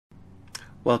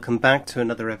Welcome back to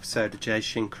another episode of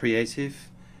Jason Creative.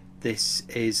 This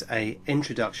is a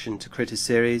introduction to Krita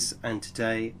series, and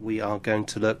today we are going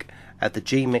to look at the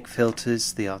gmic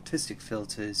filters, the artistic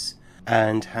filters,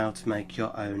 and how to make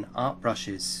your own art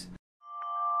brushes.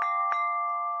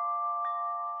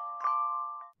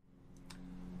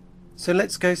 So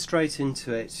let's go straight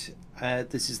into it.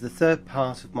 This is the third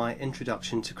part of my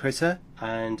introduction to Krita,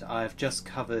 and I've just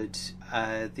covered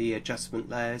the adjustment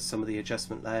layers, some of the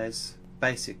adjustment layers,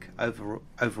 basic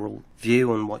overall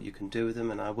view on what you can do with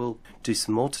them, and I will do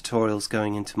some more tutorials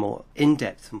going into more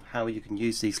in-depth on how you can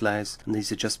use these layers and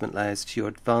these adjustment layers to your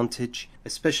advantage,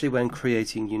 especially when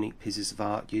creating unique pieces of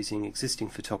art using existing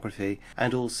photography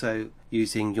and also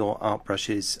using your art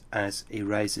brushes as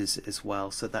erasers as well.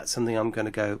 So that's something I'm going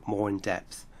to go more in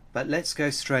depth. But let's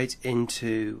go straight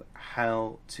into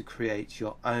how to create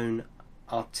your own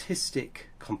artistic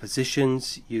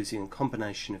compositions using a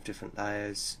combination of different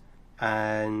layers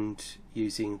and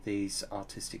using these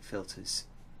artistic filters.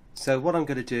 So what I'm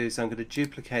going to do is I'm going to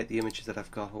duplicate the image that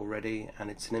I've got already, and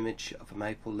it's an image of a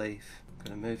maple leaf. I'm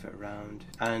going to move it around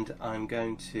and I'm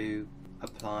going to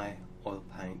apply oil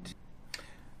paint.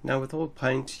 Now with oil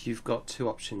paint you've got two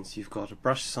options. You've got a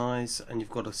brush size and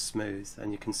you've got a smooth,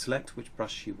 and you can select which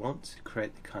brush you want to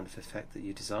create the kind of effect that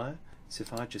you desire. So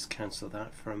if I just cancel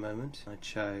that for a moment, I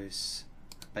chose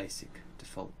a basic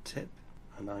default tip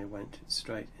and I went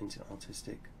straight into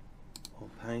artistic oil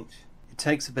paint. It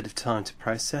takes a bit of time to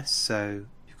process, so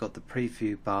you've got the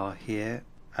preview bar here,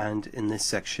 and in this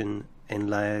section in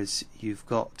layers you've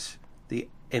got the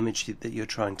image that you're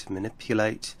trying to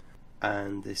manipulate,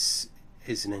 and this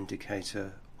is an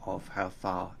indicator of how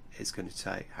far it's going to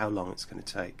take, how long it's going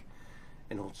to take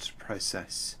in order to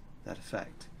process that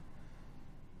effect.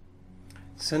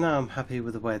 So now I'm happy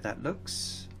with the way that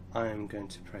looks. I am going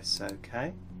to press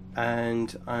OK,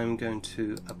 and I'm going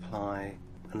to apply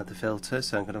another filter.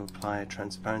 So I'm going to apply a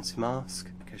transparency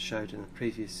mask like I showed in the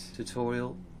previous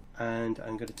tutorial, and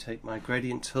I'm going to take my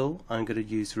gradient tool. I'm going to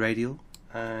use radial,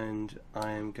 and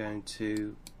I am going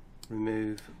to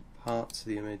remove parts of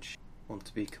the image I want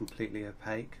to be completely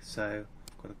opaque. So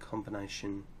I've got a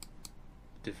combination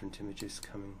of different images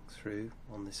coming through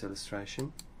on this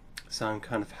illustration, so I'm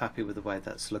kind of happy with the way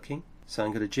that's looking. So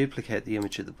I'm going to duplicate the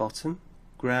image at the bottom,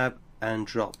 grab and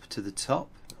drop to the top.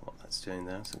 What that's doing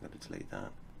there, so I'm going to delete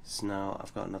that. So now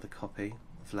I've got another copy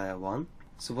of layer 1.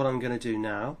 So what I'm going to do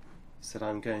now is that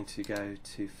I'm going to go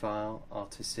to File,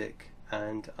 Artistic,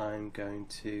 and I'm going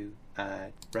to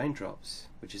add raindrops,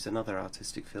 which is another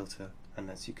artistic filter, and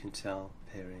as you can tell,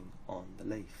 appearing on the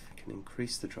leaf. I can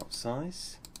increase the drop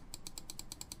size.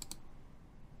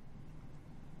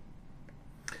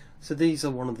 So these are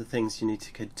one of the things you need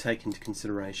to take into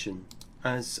consideration.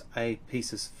 As a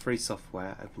piece of free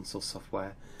software, open source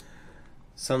software,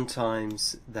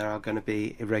 sometimes there are going to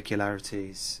be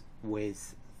irregularities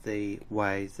with the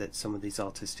way that some of these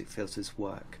artistic filters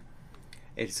work.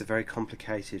 It's a very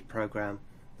complicated program.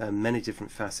 There are many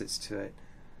different facets to it.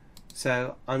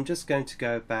 So I'm just going to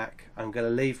go back. I'm going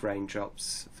to leave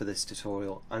raindrops for this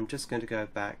tutorial. I'm just going to go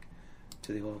back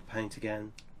to the oil paint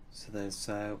again. So there's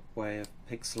a way of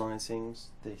pixelizing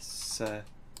this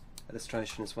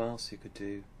illustration as well, so you could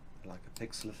do like a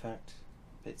pixel effect.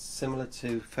 It's similar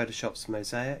to Photoshop's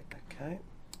mosaic. Okay,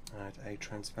 add a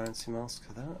transparency mask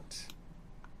to that.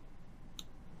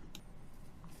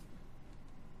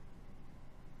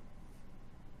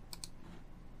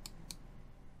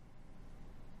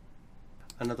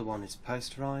 Another one is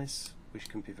posterize, which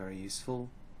can be very useful,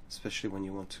 especially when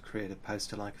you want to create a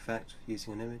poster-like effect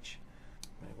using an image.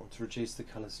 You may want to reduce the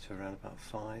colours to around about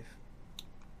 5,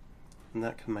 and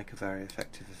that can make a very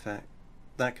effective effect.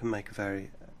 That can make a very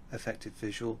effective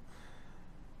visual.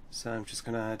 So I'm just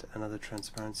going to add another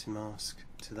transparency mask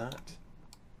to that.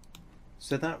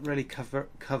 So that really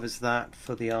covers that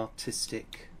for the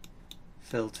artistic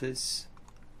filters.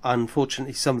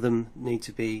 Unfortunately, some of them need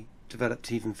to be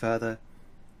developed even further.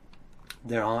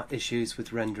 There are issues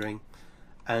with rendering,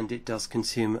 and it does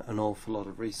consume an awful lot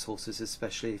of resources,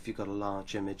 especially if you've got a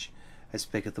large image as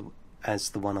big as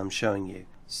the one I'm showing you.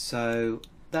 So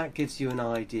that gives you an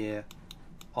idea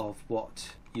of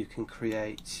what you can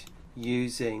create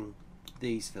using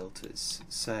these filters.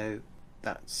 So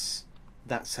that's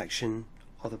that section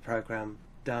of the program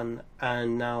done,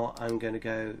 and now I'm going to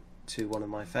go to one of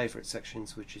my favorite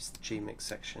sections, which is the gmic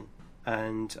section,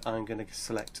 and I'm going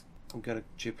to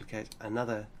duplicate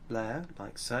another layer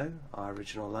like so, our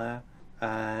original layer,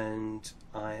 and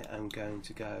I am going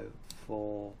to go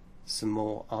for some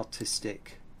more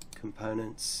artistic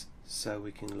components. So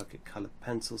we can look at coloured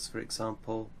pencils, for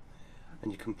example,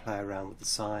 and you can play around with the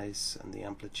size and the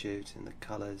amplitude and the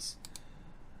colours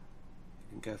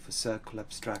You can go for circle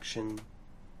abstraction,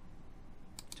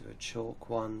 do a chalk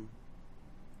one,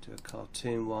 do a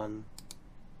cartoon one.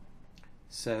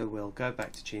 So we'll go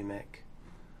back to GMIC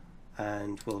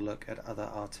and we'll look at other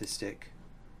artistic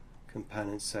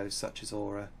components, so such as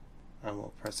aura, and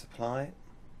we'll press apply,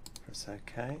 press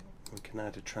OK. We can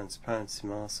add a transparency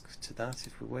mask to that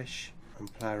if we wish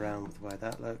and play around with the way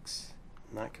that looks,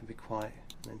 and that can be quite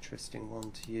an interesting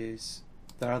one to use.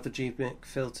 There are other GMIC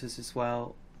filters as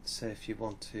well, so if you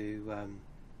want to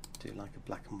do like a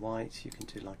black and white, you can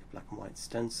do like a black and white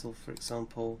stencil, for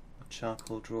example, or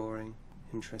charcoal drawing.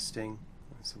 Interesting.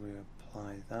 So we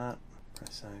apply that,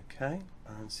 press OK,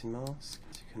 transparency mask.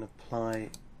 So you can apply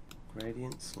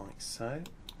gradients like so.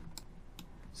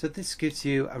 So this gives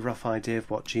you a rough idea of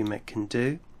what GMIC can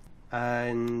do,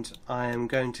 and I am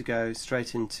going to go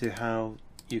straight into how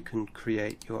you can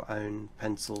create your own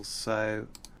pencils. So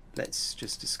let's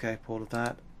just escape all of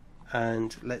that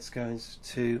and let's go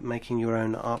into making your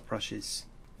own art brushes.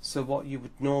 So what you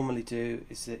would normally do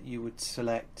is that you would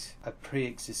select a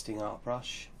pre-existing art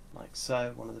brush like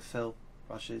so. One of the fill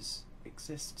brushes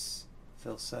exists,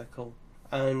 fill circle,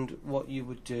 and what you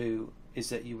would do is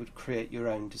that you would create your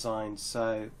own design.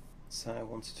 So I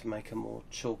wanted to make a more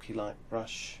chalky like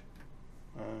brush,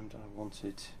 and I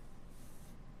wanted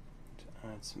to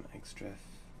add some extra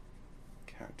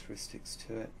characteristics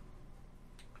to it.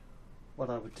 What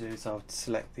I would do is I would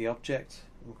select the object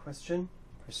in question,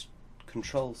 press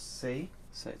Ctrl C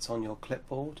so it's on your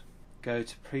clipboard, go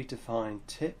to predefined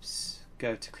tips,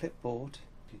 go to clipboard,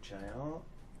 DJR.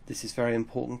 This is very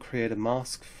important, create a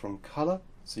mask from colour.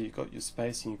 So you've got your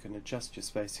spacing, you can adjust your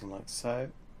spacing like so,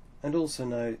 and also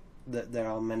know that there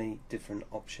are many different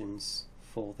options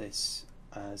for this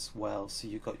as well. So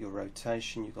you've got your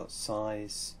rotation, you've got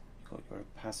size, you've got your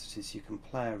opacities, you can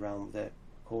play around with it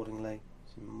accordingly.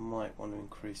 So you might want to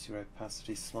increase your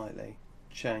opacity slightly,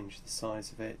 change the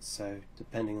size of it, so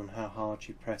depending on how hard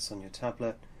you press on your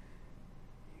tablet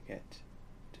you get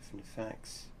different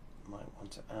effects. You might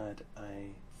want to add a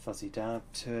fuzzy dab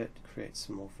to it, create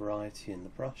some more variety in the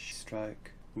brush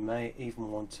stroke. You may even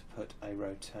want to put a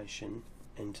rotation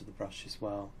into the brush as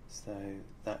well, so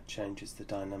that changes the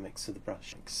dynamics of the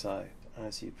brush. Like so,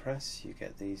 as you press you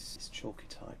get this chalky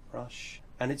type brush,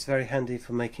 and it's very handy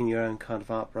for making your own kind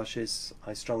of art brushes.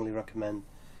 I strongly recommend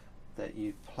that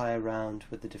you play around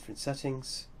with the different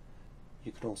settings.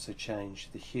 You can also change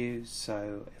the hue,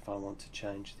 so if I want to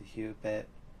change the hue a bit,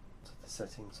 the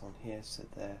settings on here so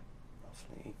they're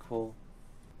roughly equal.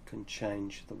 You can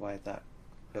change the way that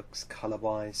looks colour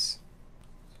wise.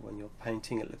 So when you're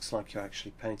painting it looks like you're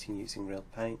actually painting using real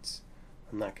paints,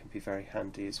 and that can be very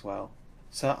handy as well.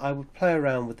 So I would play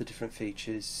around with the different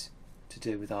features to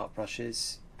do with art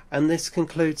brushes, and this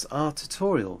concludes our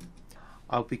tutorial.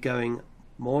 I'll be going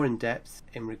more in depth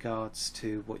in regards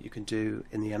to what you can do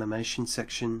in the animation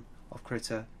section of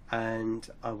Krita, and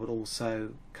I would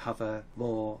also cover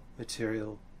more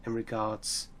material in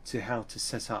regards to how to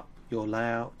set up your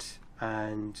layout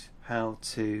and how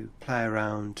to play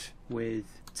around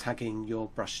with tagging your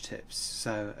brush tips,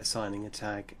 so assigning a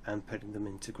tag and putting them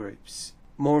into groups.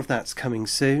 More of that's coming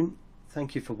soon.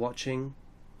 Thank you for watching.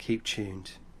 Keep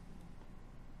tuned.